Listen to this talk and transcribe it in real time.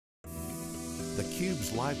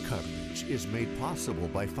theCUBE's live coverage is made possible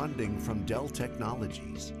by funding from Dell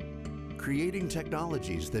Technologies, creating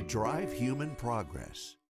technologies that drive human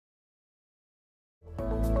progress.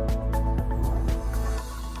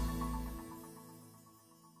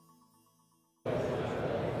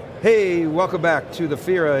 Hey, welcome back to the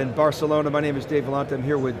Fira in Barcelona. My name is Dave Vellante. I'm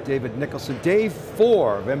here with David Nicholson. Day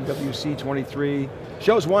 4 of MWC 23.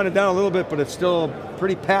 Show's winding down a little bit, but it's still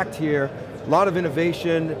pretty packed here. A lot of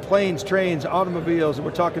innovation, planes, trains, automobiles, and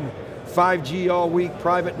we're talking 5G all week,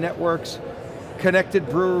 private networks, connected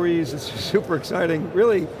breweries. It's super exciting.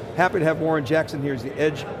 Really happy to have Warren Jackson here. He's the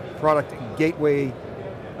Edge Product Gateway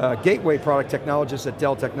Product Technologist at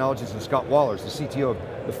Dell Technologies, and Scott Wallers, the CTO of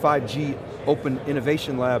the 5G Open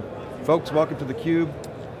Innovation Lab. Folks, welcome to theCUBE.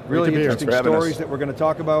 Really interesting stories that we're going to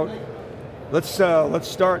talk about. Let's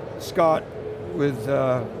start, Scott,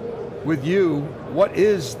 with you. What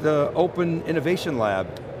is the Open Innovation Lab?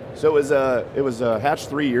 So it was hatched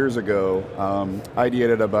 3 years ago.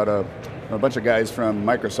 Ideated about a bunch of guys from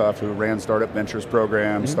Microsoft who ran Startup Ventures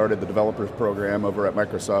program, started the developers program over at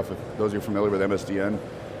Microsoft, if those of you are familiar with MSDN.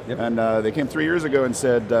 Yep. And they came 3 years ago and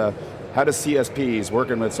said, how do CSPs,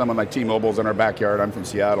 working with someone like T-Mobile's in our backyard, I'm from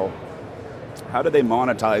Seattle, how do they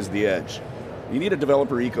monetize the edge? You need a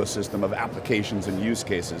developer ecosystem of applications and use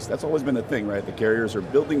cases. That's always been the thing, right? The carriers are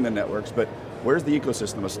building the networks, but where's the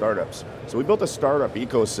ecosystem of startups? So we built a startup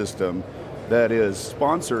ecosystem that is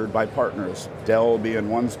sponsored by partners. Dell being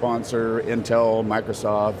one sponsor, Intel,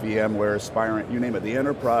 Microsoft, VMware, Spirent, you name it. The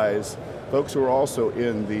enterprise, folks who are also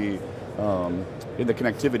in the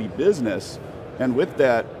connectivity business, and with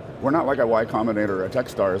that, we're not like a Y Combinator or a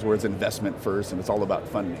Techstars where it's investment first and it's all about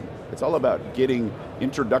funding. It's all about getting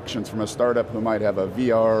introductions from a startup who might have a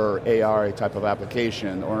VR or AR type of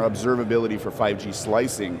application or an observability for 5G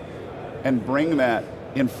slicing, and bring that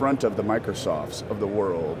in front of the Microsofts of the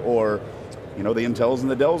world, or the Intels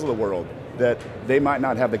and the Dells of the world, that they might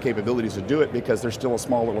not have the capabilities to do it because they're still a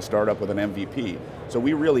small little startup with an MVP. So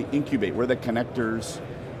we really incubate, we're the connectors,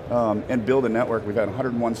 and build a network. We've had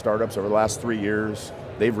 101 startups over the last 3 years.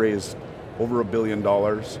 They've raised over $1 billion,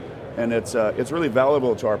 and it's really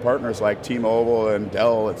valuable to our partners like T-Mobile and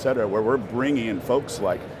Dell, et cetera, where we're bringing in folks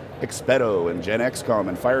like Expedo and GenXcom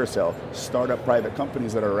and FireCell, startup private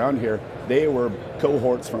companies that are around here. They were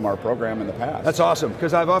cohorts from our program in the past. That's awesome,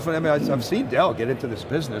 because I've seen Dell get into this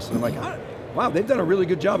business, and I'm like, wow, they've done a really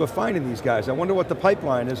good job of finding these guys. I wonder what the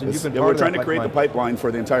pipeline is, and you've been part of that pipeline. We're trying to create the pipeline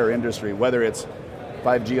for the entire industry, whether it's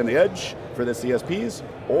 5G on the edge for the CSPs,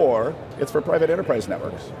 or it's for private enterprise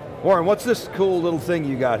networks. Warren, what's this cool little thing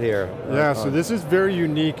you got here? Yeah, so this is very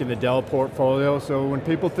unique in the Dell portfolio. So when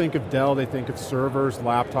people think of Dell, they think of servers,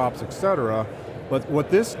 laptops, etc. But what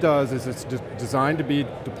this does is it's designed to be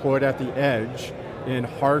deployed at the edge in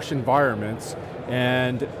harsh environments,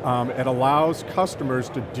 and it allows customers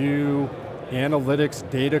to do analytics,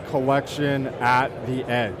 data collection at the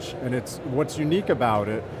edge. And what's unique about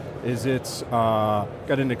it is it's got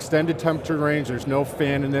an extended temperature range, there's no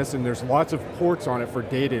fan in this, and there's lots of ports on it for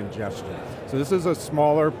data ingestion. So this is a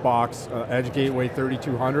smaller box, Edge Gateway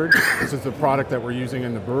 3200. This is the product that we're using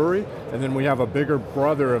in the brewery, and then we have a bigger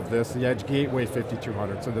brother of this, the Edge Gateway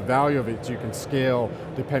 5200. So the value of it is you can scale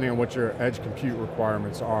depending on what your edge compute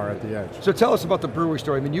requirements are at the edge. So tell us about the brewery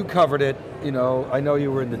story. I mean, you covered it, I know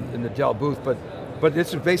you were in the Dell booth, but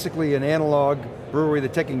this is basically an analog brewery. They're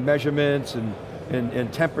taking measurements and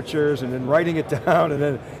temperatures, and then writing it down, and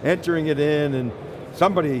then entering it in, and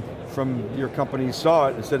somebody from your company saw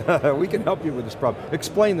it and said, we can help you with this problem.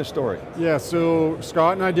 Explain the story. Yeah, so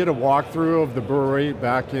Scott and I did a walkthrough of the brewery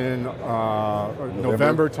back in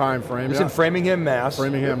November timeframe. It's in Framingham, Mass.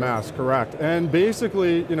 Framingham, Mass, correct. And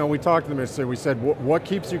basically, we talked to them and we said, what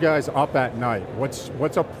keeps you guys up at night?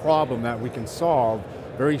 What's a problem that we can solve?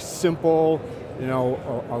 Very simple,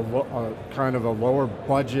 a kind of a lower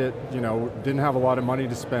budget, didn't have a lot of money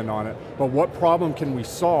to spend on it, but what problem can we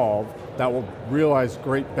solve that will realize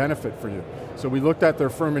great benefit for you? So we looked at their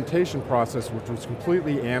fermentation process, which was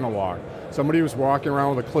completely analog. Somebody was walking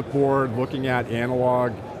around with a clipboard looking at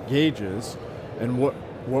analog gauges, and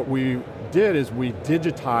what we did is we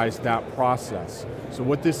digitized that process. So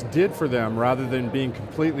what this did for them, rather than being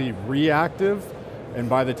completely reactive, and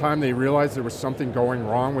by the time they realized there was something going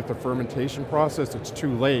wrong with the fermentation process, it's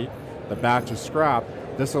too late, the batch is scrapped,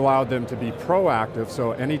 this allowed them to be proactive,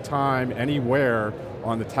 so anytime, anywhere,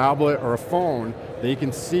 on the tablet or a phone, they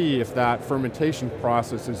can see if that fermentation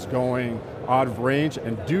process is going out of range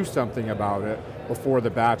and do something about it before the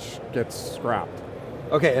batch gets scrapped.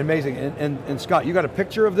 Okay, amazing. And Scott, you got a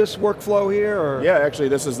picture of this workflow here, or? Yeah, actually,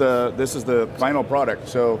 this is the final product.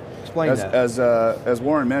 So, explain that. As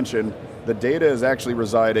Warren mentioned, the data is actually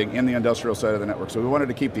residing in the industrial side of the network. So we wanted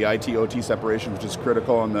to keep the IT-OT separation, which is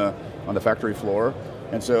critical on the factory floor.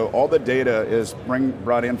 And so all the data is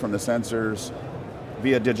brought in from the sensors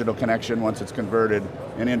via digital connection once it's converted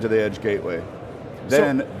and into the edge gateway.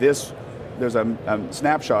 Then there's a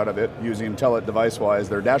snapshot of it using Telit DeviceWise,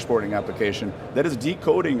 their dashboarding application, that is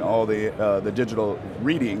decoding all the digital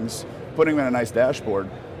readings, putting them in a nice dashboard.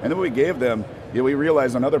 And then what we gave them, we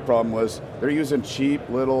realized another problem was they're using cheap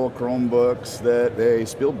little Chromebooks that they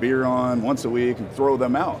spill beer on once a week and throw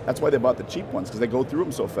them out. That's why they bought the cheap ones, because they go through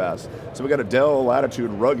them so fast. So we got a Dell Latitude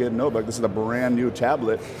rugged notebook. This is a brand new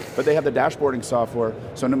tablet, but they have the dashboarding software,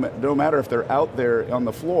 so no matter if they're out there on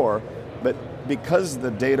the floor, but because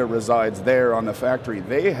the data resides there on the factory,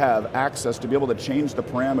 they have access to be able to change the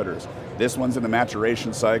parameters. This one's in the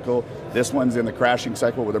maturation cycle, this one's in the crashing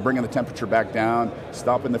cycle where they're bringing the temperature back down,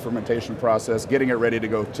 stopping the fermentation process, getting it ready to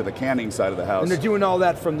go to the canning side of the house. And they're doing all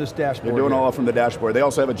that from this dashboard. They're doing all from the dashboard. They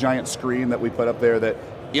also have a giant screen that we put up there that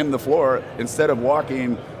in the floor, instead of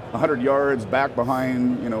walking 100 yards back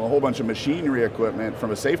behind a whole bunch of machinery equipment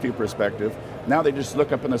from a safety perspective, now they just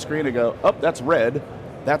look up on the screen and go, oh, that's red,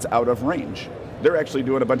 that's out of range. They're actually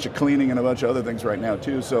doing a bunch of cleaning and a bunch of other things right now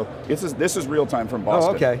too, so this is real time from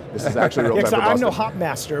Boston. Oh, okay. This is actually real time from Boston. I'm no hop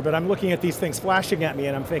master, but I'm looking at these things flashing at me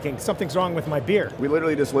and I'm thinking, something's wrong with my beer. We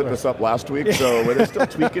literally just lit this up last week, so they're still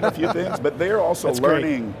tweaking a few things, but they're also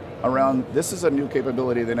learning around, this is a new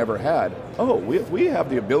capability they never had. Oh, we have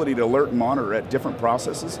the ability to alert and monitor at different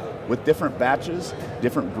processes with different batches,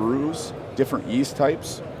 different brews, different yeast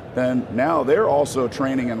types, then now they're also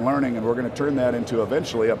training and learning, and we're going to turn that into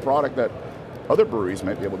eventually a product that other breweries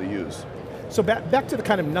might be able to use. So back to the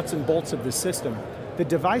kind of nuts and bolts of the system. The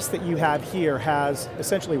device that you have here has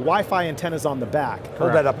essentially Wi-Fi antennas on the back.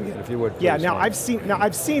 Hold that up again if you would, please. Yeah, now I've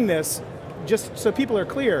seen this, just so people are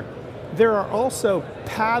clear, there are also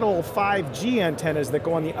paddle 5G antennas that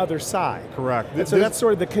go on the other side. Correct. And so that's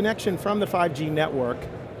sort of the connection from the 5G network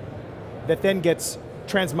that then gets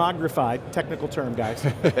transmogrified, technical term guys,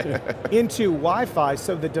 into Wi-Fi,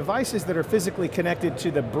 so the devices that are physically connected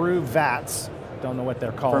to the brew vats, don't know what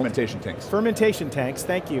they're called. Fermentation tanks. Fermentation tanks,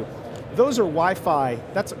 thank you. Those are Wi-Fi,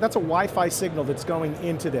 that's a Wi-Fi signal that's going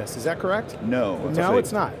into this, is that correct? No. No,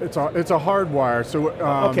 it's not. It's a hardwire, so...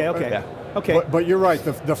 Okay. Yeah. Okay. But you're right,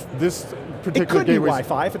 this particular it could be gateway...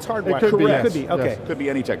 Wi-Fi, if it's hardwired. It could be, yes. It could be, okay. Could be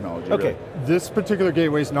any technology. Okay. Really. This particular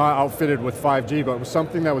gateway is not outfitted with 5G, but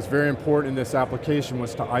something that was very important in this application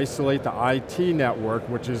was to isolate the IT network,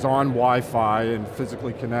 which is on Wi-Fi and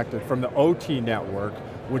physically connected, from the OT network,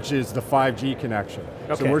 which is the 5G connection.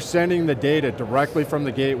 Okay. So we're sending the data directly from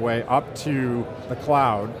the gateway up to the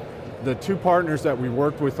cloud. The two partners that we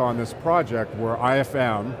worked with on this project were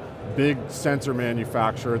IFM, big sensor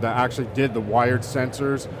manufacturer that actually did the wired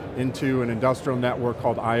sensors into an industrial network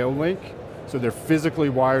called IO-Link. So they're physically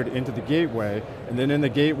wired into the gateway, and then in the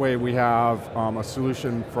gateway we have a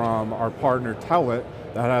solution from our partner Telit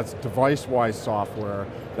that has DeviceWise software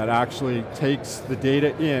that actually takes the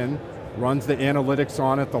data in, runs the analytics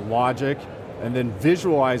on it, the logic, and then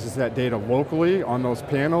visualizes that data locally on those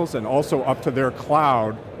panels and also up to their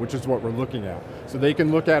cloud, which is what we're looking at. So they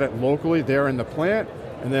can look at it locally there in the plant,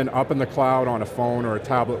 and then up in the cloud on a phone or a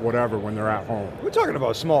tablet, whatever, when they're at home. We're talking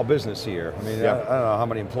about a small business here. I mean, I don't know how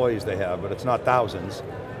many employees they have, but it's not thousands.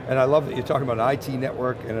 And I love that you're talking about an IT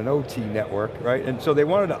network and an OT network, right? And so they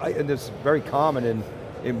wanted to, and it's very common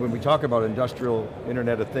when we talk about industrial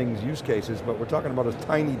Internet of Things use cases, but we're talking about a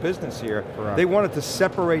tiny business here. Correct. They wanted to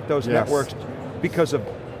separate those networks because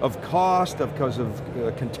of cost, because of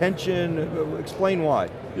contention. Explain why.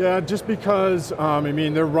 Yeah, just because, I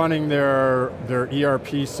mean, they're running their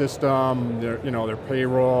ERP system, their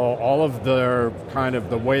payroll, all of their kind of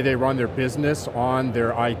the way they run their business on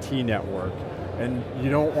their IT network. And you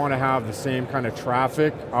don't want to have the same kind of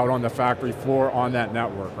traffic out on the factory floor on that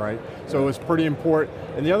network, right? So it's pretty important.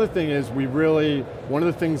 And the other thing is one of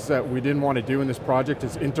the things that we didn't want to do in this project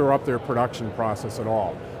is interrupt their production process at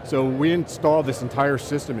all. So we installed this entire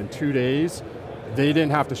system in 2 days. They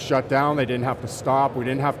didn't have to shut down, they didn't have to stop, we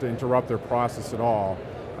didn't have to interrupt their process at all.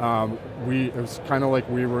 It was kind of like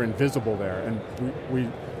we were invisible there, and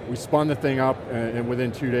we spun the thing up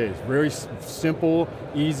within 2 days. Very simple,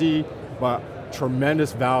 easy, but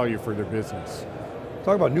tremendous value for their business.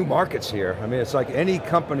 Talk about new markets here. I mean, it's like any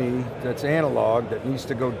company that's analog that needs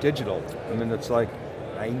to go digital. I mean, it's like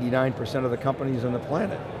 99% of the companies on the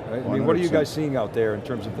planet, right? I mean, what are you guys seeing out there in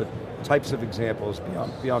terms of the types of examples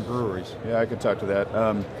beyond breweries? Yeah, I could talk to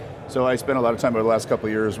that. So I spent a lot of time over the last couple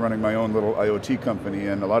of years running my own little IoT company,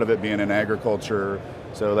 and a lot of it being in agriculture,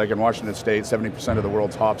 So like in Washington State, 70% of the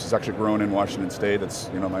world's hops is actually grown in Washington State. That's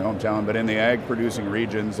my hometown. But in the ag producing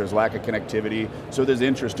regions, there's lack of connectivity. So there's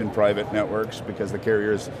interest in private networks because the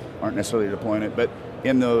carriers aren't necessarily deploying it. But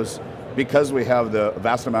in those, because we have the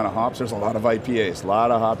vast amount of hops, there's a lot of IPAs, a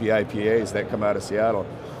lot of hoppy IPAs that come out of Seattle.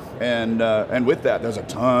 And with that, there's a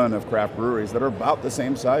ton of craft breweries that are about the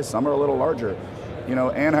same size. Some are a little larger.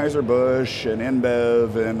 Anheuser-Busch and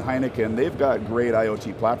InBev and Heineken, they've got great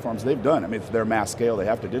IoT platforms. They've done, it's their mass scale, they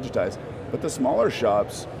have to digitize. But the smaller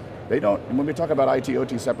shops, they don't, and when we talk about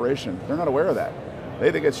IT-OT separation, they're not aware of that. They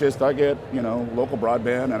think it's just, I get, local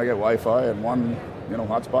broadband and I get Wi-Fi and one,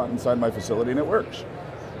 hotspot inside my facility and it works.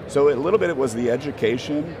 So a little bit it was the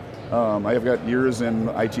education. I've got years in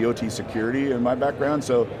IT-OT security in my background,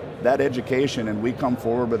 so that education, and we come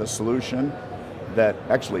forward with a solution that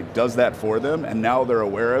actually does that for them, and now they're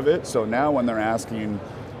aware of it. So now when they're asking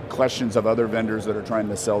questions of other vendors that are trying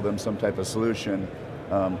to sell them some type of solution,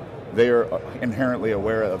 they are inherently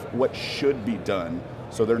aware of what should be done,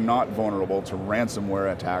 so they're not vulnerable to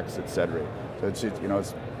ransomware attacks, et cetera. So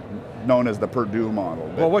it's known as the Purdue model.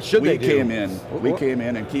 But well, what should they do? We came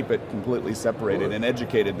in and keep it completely separated and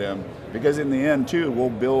educated them, because in the end too, we'll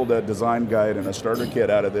build a design guide and a starter kit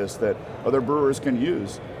out of this that other brewers can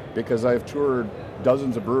use. Because I've toured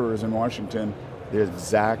dozens of brewers in Washington, the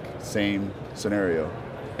exact same scenario.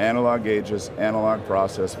 Analog gauges, analog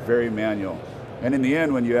process, very manual. And in the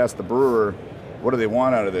end, when you ask the brewer, what do they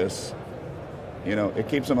want out of this? It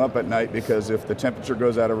keeps them up at night, because if the temperature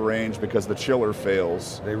goes out of range because the chiller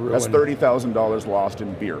fails, that's $30,000 lost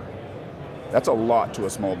in beer. That's a lot to a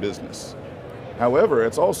small business. However,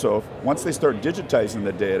 it's also, once they start digitizing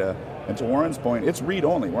the data, and to Warren's point, it's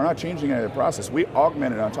read-only. We're not changing any of the process. We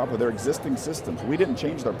augmented on top of their existing systems. We didn't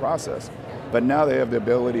change their process. But now they have the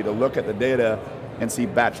ability to look at the data and see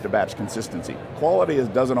batch-to-batch consistency. Quality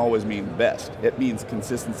doesn't always mean best. It means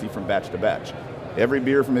consistency from batch to batch. Every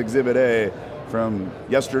beer from Exhibit A, from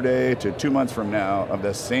yesterday to 2 months from now, of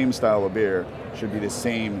the same style of beer, should be the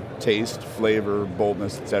same taste, flavor,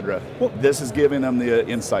 boldness, etc. Well, this is giving them the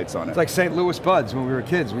insights on it. It's like St. Louis Buds when we were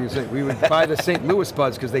kids. We would buy the St. Louis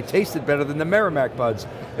Buds because they tasted better than the Merrimack Buds.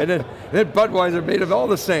 And then Budweiser made them all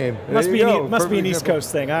the same. Must be an East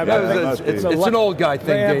Coast thing. It's an old guy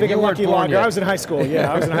thing, Dave. Big and lucky lager. I was in high school,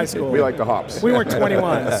 I was in high school. We like the hops. We weren't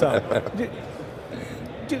 21, so.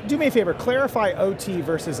 Do me a favor, clarify OT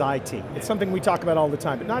versus IT. It's something we talk about all the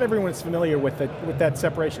time, but not everyone is familiar with that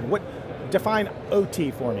separation. Define OT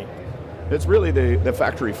for me. It's really the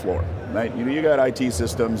factory floor, right? You got IT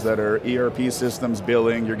systems that are ERP systems,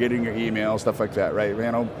 billing, you're getting your email, stuff like that, right?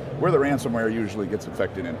 Where the ransomware usually gets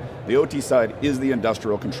infected in. The OT side is the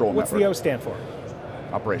industrial control network. What's the O stand for?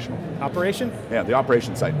 Operational. Operation? Yeah, the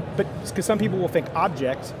operation side. But because some people will think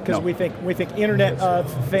object, because we think Internet of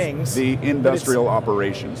Things. The industrial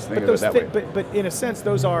operations. Think of it that way. But in a sense,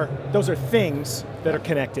 those are things that are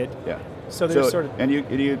connected. Yeah. So there's sort of. And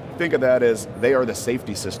you think of that as they are the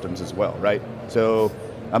safety systems as well, right? So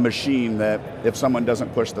a machine that if someone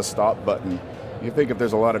doesn't push the stop button, you think if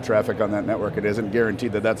there's a lot of traffic on that network, it isn't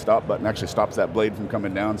guaranteed that stop button actually stops that blade from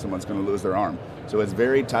coming down, someone's going to lose their arm. So it's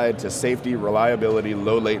very tied to safety, reliability,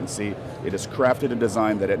 low latency. It is crafted and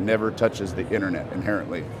designed that it never touches the internet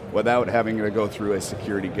inherently without having to go through a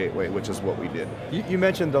security gateway, which is what we did. You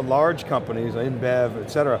mentioned the large companies, InBev, et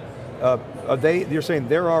cetera. You're saying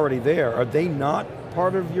they're already there. Are they not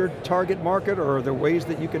part of your target market, or are there ways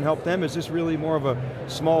that you can help them? Is this really more of a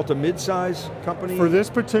small to mid-size company? For this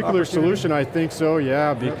particular solution, I think so,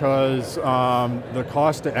 yeah, because the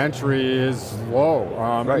cost to entry is low.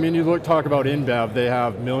 Right. I mean, you talk about InBev, they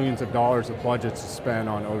have millions of dollars of budgets to spend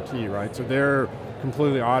on OT, right? So they're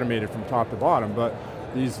completely automated from top to bottom, but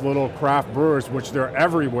these little craft brewers, which they're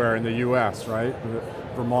everywhere in the US, right?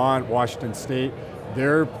 Vermont, Washington State,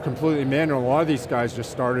 they're completely manual. A lot of these guys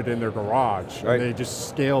just started in their garage. Right. And they just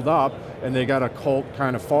scaled up and they got a cult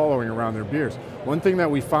kind of following around their beers. One thing that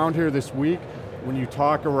we found here this week, when you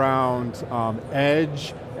talk around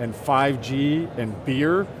edge and 5G and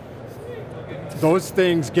beer, those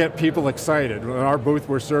things get people excited. In our booth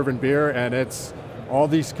we're serving beer and it's all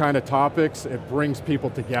these kind of topics, it brings people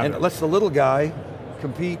together. And it lets the little guy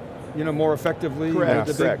compete more effectively with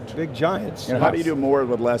the big giants. How do you do more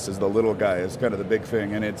with less as the little guy is kind of the big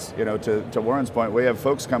thing, and it's, to Warren's point, we have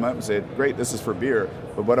folks come up and say, great, this is for beer,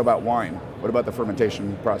 but what about wine? What about the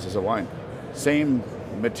fermentation process of wine? Same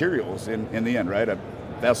materials in the end, right? A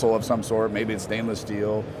vessel of some sort, maybe it's stainless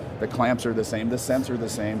steel, the clamps are the same, the scents are the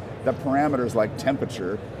same, the parameters like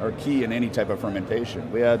temperature are key in any type of fermentation.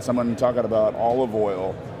 We had someone talking about olive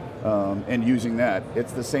oil, and using that.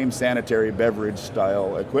 It's the same sanitary beverage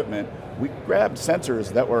style equipment. We grabbed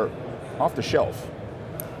sensors that were off the shelf.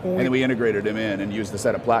 And then we integrated them in and used a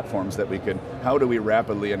set of platforms that we could, how do we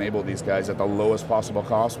rapidly enable these guys at the lowest possible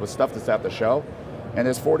cost with stuff that's at the shelf? And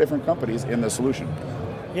there's 4 different companies in the solution.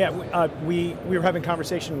 Yeah, we were having a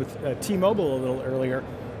conversation with T-Mobile a little earlier,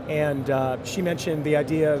 and she mentioned the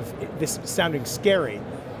idea of this sounding scary.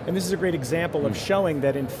 And this is a great example of showing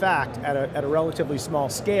that in fact, at a relatively small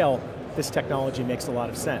scale, this technology makes a lot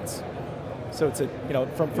of sense. So it's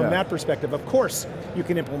from that perspective, of course, you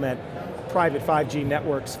can implement private 5G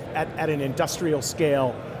networks at an industrial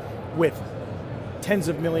scale with tens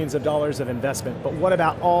of millions of dollars of investment, but what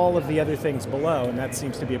about all of the other things below? And that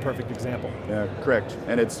seems to be a perfect example. Yeah, correct.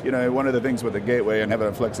 And it's one of the things with the gateway and having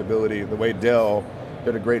a flexibility, the way Dell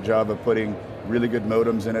did a great job of putting really good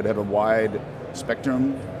modems in it, have a wide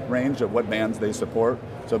spectrum range of what bands they support.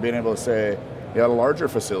 So being able to say, at a larger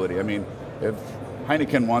facility, I mean, if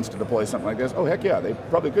Heineken wants to deploy something like this, oh heck yeah, they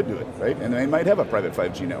probably could do it, right? And they might have a private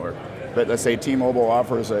 5G network. But let's say T-Mobile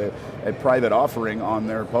offers a private offering on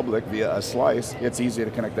their public via a slice, it's easy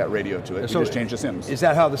to connect that radio to it. So you just change the SIMs. Is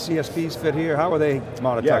that how the CSPs fit here? How are they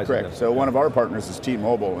monetizing? Yeah, correct. So one of our partners is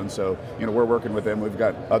T-Mobile, and so we're working with them. We've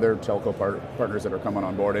got other telco partners that are coming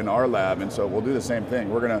on board in our lab, and so we'll do the same thing.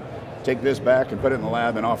 We're going to take this back and put it in the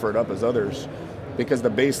lab and offer it up as others, because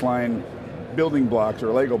the baseline building blocks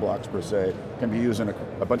or Lego blocks per se can be used in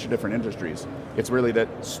a bunch of different industries. It's really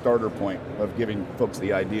that starter point of giving folks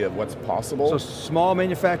the idea of what's possible. So small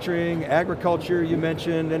manufacturing, agriculture you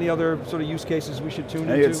mentioned, any other sort of use cases we should tune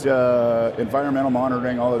into? It's environmental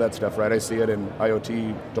monitoring, all of that stuff, right? I see it in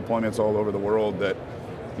IoT deployments all over the world that,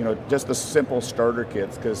 just the simple starter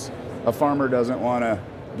kits, because a farmer doesn't want to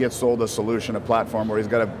get sold a solution, a platform where he's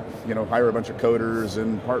got to hire a bunch of coders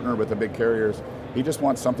and partner with the big carriers. He just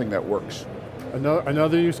wants something that works.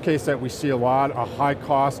 Another use case that we see a lot, a high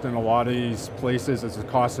cost in a lot of these places is the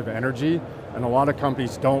cost of energy, and a lot of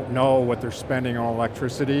companies don't know what they're spending on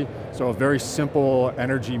electricity, so a very simple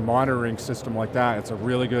energy monitoring system like that, it's a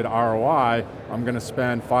really good ROI. I'm going to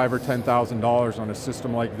spend $5,000 or $10,000 on a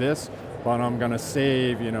system like this, but I'm going to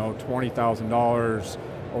save $20,000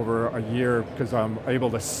 over a year because I'm able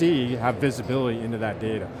to have visibility into that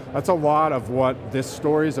data. That's a lot of what this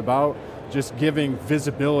story is about, just giving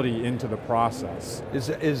visibility into the process.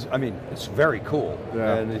 I mean, it's very cool.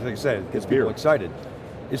 Yeah. And like I said, it gets people excited.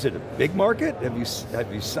 Is it a big market?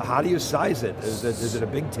 How do you size it? Is it a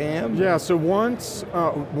big TAM? Yeah, so one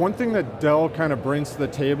thing that Dell kind of brings to the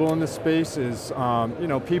table in this space is,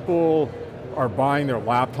 people are buying their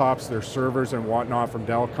laptops, their servers and whatnot from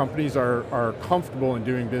Dell. Companies are comfortable in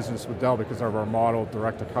doing business with Dell because of our model,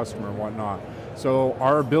 direct to customer and whatnot. So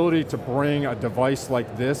our ability to bring a device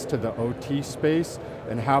like this to the OT space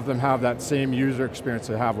and have them have that same user experience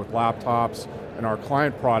they have with laptops and our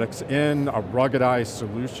client products in a ruggedized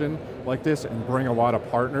solution like this and bring a lot of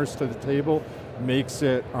partners to the table makes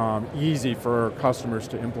it easy for customers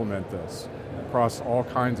to implement this across all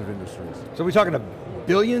kinds of industries. So we're talking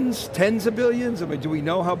billions, tens of billions? I mean, do we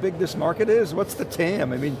know how big this market is? What's the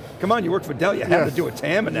TAM? I mean, come on, you work for Dell, you have to do a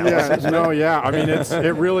TAM analysis. I mean,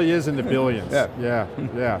 it really is in the billions. Yeah.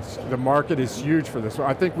 The market is huge for this.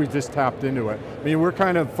 I think we just tapped into it. I mean, we're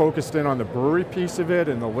kind of focused in on the brewery piece of it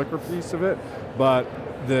and the liquor piece of it, but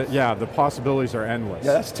the possibilities are endless.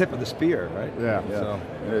 Yeah, that's tip of the spear, right? Yeah.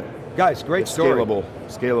 So, guys, great story.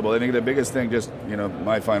 Scalable. I think the biggest thing, just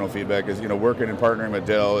my final feedback is, working and partnering with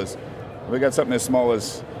Dell is, we got something as small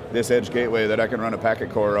as this edge gateway that I can run a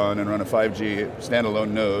packet core on and run a 5G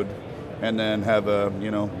standalone node, and then have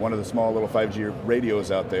one of the small little 5G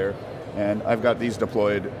radios out there, and I've got these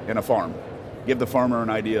deployed in a farm. Give the farmer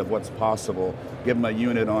an idea of what's possible, give him a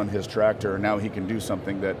unit on his tractor, and now he can do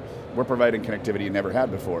something that we're providing connectivity he never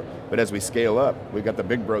had before. But as we scale up, we've got the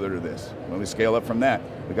big brother to this. When we scale up from that,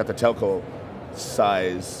 we've got the telco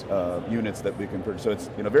size units that we can purchase. So it's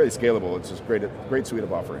very scalable. It's just great suite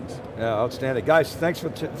of offerings. Yeah, outstanding. Guys, thanks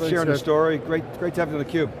for sharing the story. Great to have you on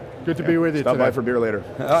theCUBE. Good to be with you Stop today. by for beer later.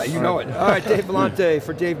 You know it. All right, Dave Vellante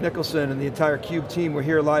for Dave Nicholson and the entire CUBE team. We're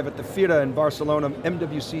here live at the Fira in Barcelona,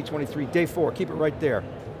 MWC 23, day 4. Keep it right there.